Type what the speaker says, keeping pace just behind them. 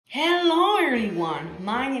Hello everyone,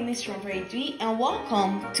 my name is Toby and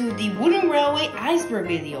welcome to the Wooden Railway Iceberg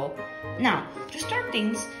video. Now, to start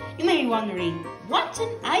things, you may be wondering, what's an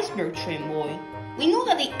iceberg, train boy? We know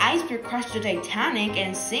that the iceberg crashed the Titanic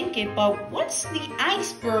and sank it, but what's the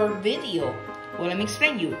iceberg video? Well, let me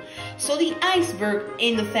explain you. So the iceberg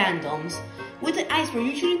in the fandoms, with the iceberg,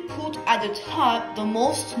 you usually put at the top the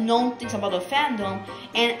most known things about the fandom,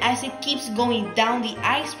 and as it keeps going down the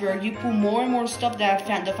iceberg, you put more and more stuff that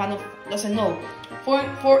the fandom doesn't know.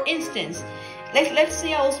 For instance, let's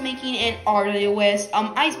say I was making an RWS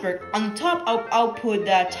iceberg. On the top, I'll put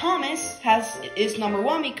that Thomas is number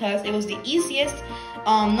 1 because it was the easiest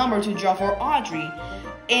number to draw for Audrey.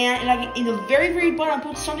 And like in the very bottom,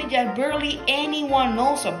 put something that barely anyone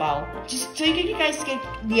knows about, just so you guys get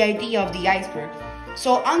the idea of the iceberg.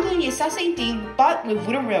 So I'm doing the exact same thing, but with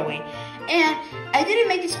Wooden Railway. And I didn't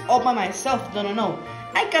make this all by myself. No.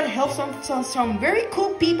 I got help from some very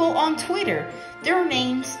cool people on Twitter. Their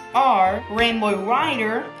names are Rainbow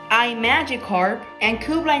Rider, iMagikarp, and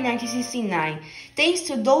Kublai1969. Thanks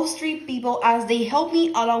to those 3 people as they helped me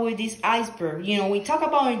a lot with this iceberg. You know, we talk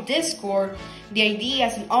about in Discord the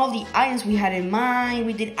ideas and all the items we had in mind.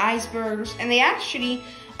 We did icebergs, and they actually,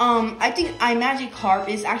 I think iMagikarp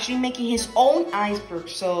is actually making his own iceberg.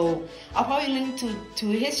 So I'll probably link to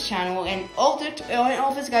his channel and all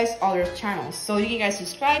of his guys' other channels. So you can guys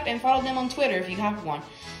subscribe and follow them on Twitter if you have one.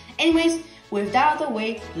 Anyways, with that out of the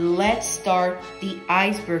way, let's start the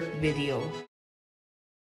iceberg video.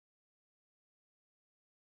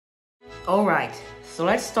 Alright, so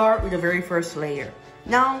let's start with the very first layer.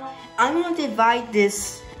 Now, I'm going to divide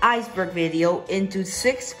this iceberg video into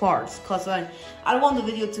 6 parts because I don't want the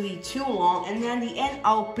video to be too long, and then at the end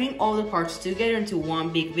I'll bring all the parts together into one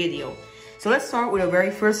big video. So let's start with the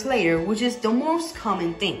very first layer, which is the most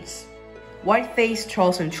common things. White-faced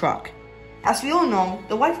Troublesome truck. As we all know,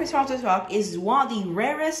 the white-faced Troublesome truck is one of the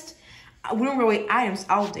rarest Wooden Railway items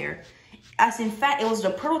out there, as in fact it was the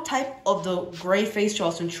prototype of the gray-faced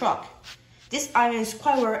Troublesome truck. This item is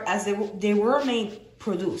quite rare as they were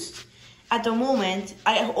produced. At the moment,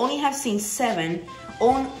 I only have seen 7,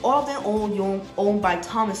 all of them owned by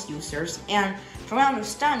Thomas users, and from my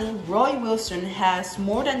understanding, Roy Wilson has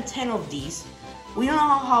more than 10 of these. We don't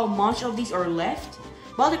know how much of these are left,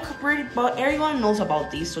 but everyone knows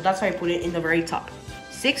about these, so that's why I put it in the very top.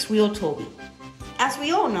 6-wheel Toby. As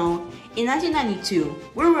we all know, in 1992,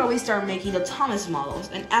 Wooden Railway started making the Thomas models,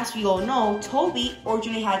 and as we all know, Toby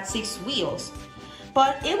originally had 6 wheels.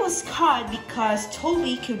 But it was cut because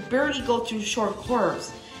Toby could barely go through short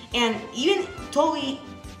curves, and even Toby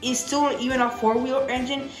is still even a 4-wheel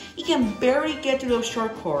engine, he can barely get through those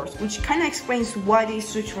short curves, which kind of explains why they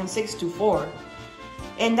switched from 6 to 4.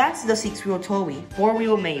 And that's the 6-wheel Toby,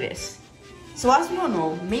 4-wheel Mavis. So as we all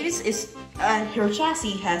know, Mavis her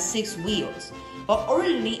chassis has 6 wheels. But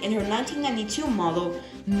originally in her 1992 model,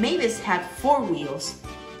 Mavis had 4 wheels.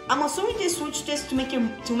 I'm assuming they switched this to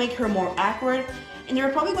make her more accurate, and they're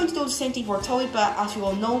probably going to do the same thing for Toby, but as you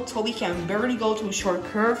all know, Toby can barely go through short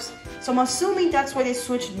curves, so I'm assuming that's why they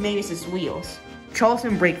switched Mavis's wheels.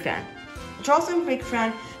 Troublesome Brakevan. Troublesome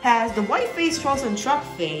Brakevan has the white-faced Troublesome truck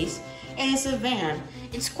face, and it's a van.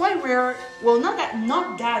 It's quite rare, well not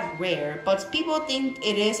that rare, but people think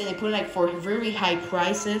it is and they put it like for very high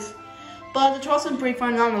prices. But the Troublesome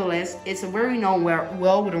Brakevan nonetheless, it's a very known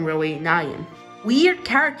Wooden Railway item. Weird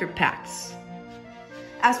character packs.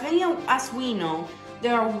 As we know,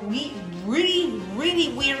 there are really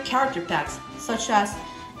weird character packs, such as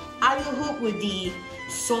Hoop with the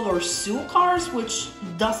Solar Sue cars, which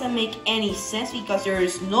doesn't make any sense because there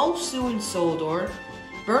is no Sue in Solar.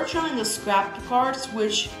 Bertram and the scrap cars,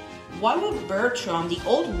 which, why would Bertram, the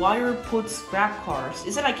old wire, put scrap cars?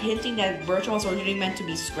 Is it like hinting that Bertram was originally meant to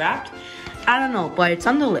be scrapped? I don't know, but it's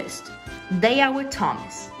on the list. They Are With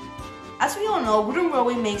Thomas. As we all know, Wooden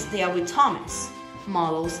Railway makes They Are With Thomas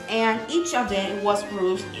models, and each of them was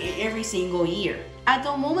produced every single year. At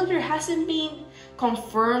the moment, there hasn't been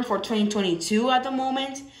confirmed for 2022 at the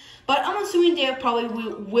moment, but I'm assuming they probably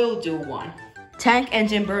will do one. Tank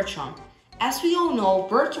Engine Bertram. As we all know,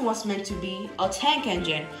 Bertram was meant to be a tank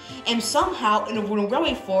engine, and somehow in the Wooden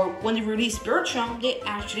Railway 4, when they released Bertram, they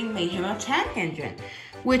actually made him a tank engine,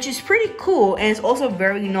 which is pretty cool and is also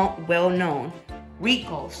very well known.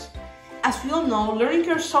 Recalls. As we all know, learning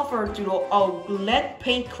curve suffered through a lead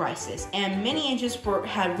paint crisis, and many engines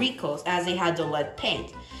had recalls as they had the lead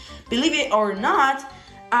paint. Believe it or not,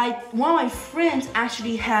 one of my friends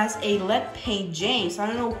actually has a lead paint James. I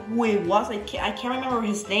don't know who it was, I can't remember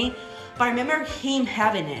his name, but I remember him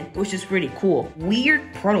having it, which is pretty cool.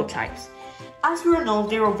 Weird prototypes. As we all know,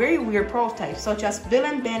 there were very weird prototypes, such as Bill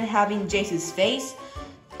and Ben having Jace's face,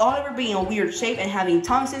 Oliver being a weird shape and having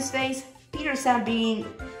Thomas's face, Peter Sam being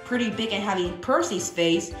pretty big and having Percy's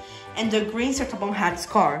face, and the green Sertapon hat's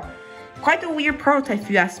car. Quite a weird prototype if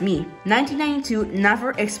you ask me. 1992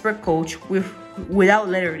 knapford Iceberg coach without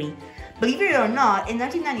lettering. Believe it or not, in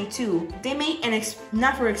 1992, they made an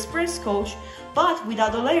knapford Express coach, but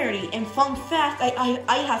without the lettering. And fun fact,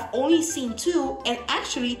 I have only seen 2, and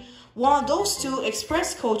actually, one of those 2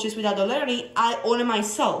 express coaches without the lettering, I own it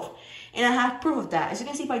myself. And I have proof of that. As you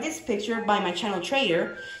can see by this picture by my channel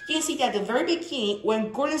Trader, you can see that at the very beginning,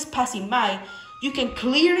 when Gordon's passing by, you can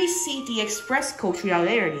clearly see the express coach without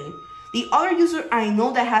lettering. The other user I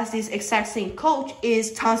know that has this exact same coach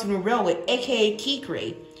is Townshend Railway, aka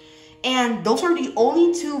Keygrade. And those are the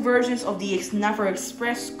only 2 versions of the knapford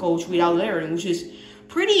Express coach without lettering, which is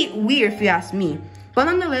pretty weird if you ask me. But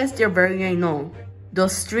nonetheless, they're very well known. The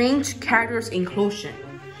strange characters inclusion.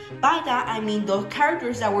 By that, I mean the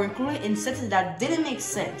characters that were included in sentences that didn't make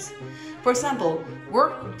sense. For example,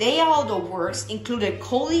 Day Out of the Works included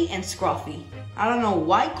Cody and Scruffy. I don't know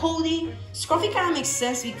why Cody. Scruffy kind of makes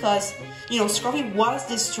sense because, you know, Scruffy was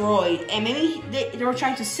destroyed, and maybe they were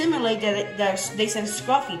trying to simulate that they sent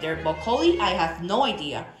Scruffy there, but Cody, I have no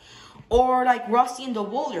idea. Or like Rusty and the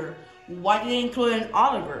Boulder. Why did they include an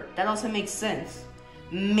Oliver? That doesn't make sense.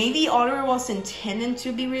 Maybe Oliver was intended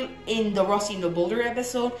to be in the Rusty and the Boulder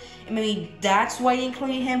episode, and maybe that's why they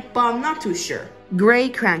included him, but I'm not too sure. Gray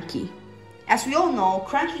Cranky. As we all know,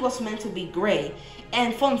 Cranky was meant to be gray,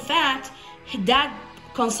 and fun fact, that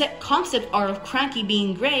concept art of Cranky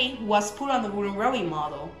being gray was put on the wooden railway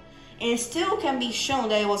model, and it still can be shown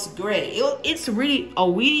that it was gray. It's really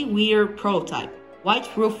a really weird prototype. White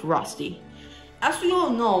Roof Rusty. As we all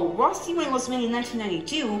know, Rusty, when it was made in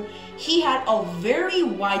 1992, he had a very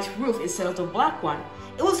white roof instead of the black one.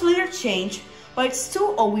 It was later changed, but it's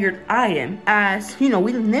still a weird item, as, you know,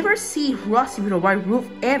 we'll never see Rusty with a white roof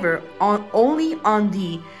ever, only on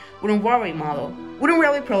the wooden railway model. Wooden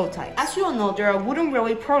railway prototype. As you all know, there are wooden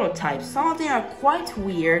railway prototypes. Some of them are quite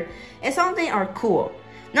weird, and some of them are cool.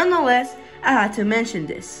 Nonetheless, I had to mention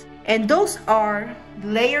this. And those are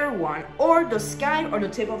layer 1, or the sky or the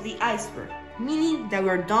tip of the iceberg, meaning that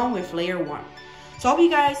we're done with layer 1. So I hope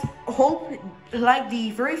you guys like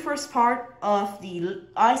the very first part of the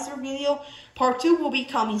iceberg video. Part 2 will be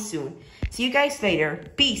coming soon. See you guys later.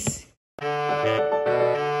 Peace.